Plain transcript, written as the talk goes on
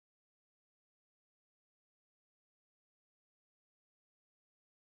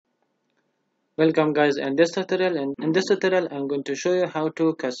Welcome guys, in this tutorial I'm going to show you how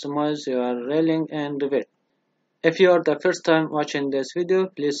to customize your railing in Revit. If you are the first time watching this video,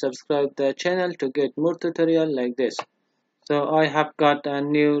 please subscribe the channel to get more tutorial like this. So I have got a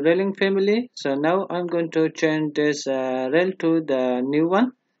new railing family, so now I'm going to change this rail to the new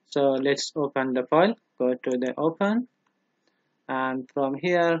one. So let's open the file, go to the open, and from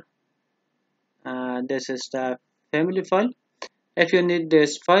here this is the family file. If you need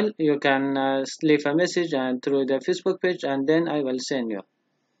this file, you can leave a message and through the Facebook page, and then I will send you.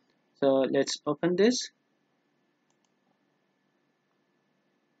 So let's open this.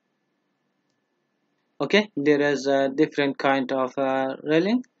 Okay, there is a different kind of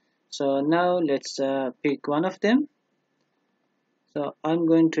railing. So now let's pick one of them. So I'm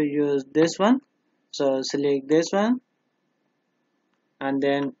going to use this one. So select this one and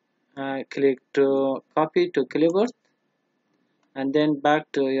then click to copy to clipboard, and then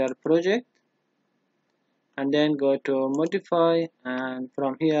back to your project, and then go to modify, and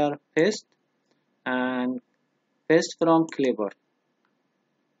from here paste and paste from clipboard,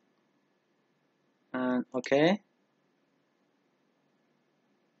 and okay,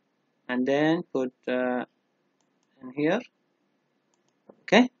 and then put in here.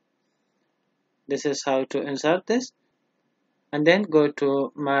 Okay, this is how to insert this, and then go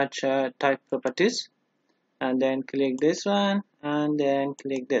to match type properties, and then click this one, and then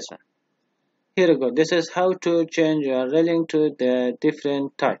click this one. Here we go. This is how to change your railing to the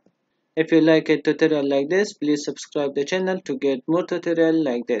different type. If you like a tutorial like this, please subscribe the channel to get more tutorial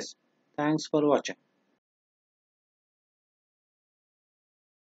like this. Thanks for watching.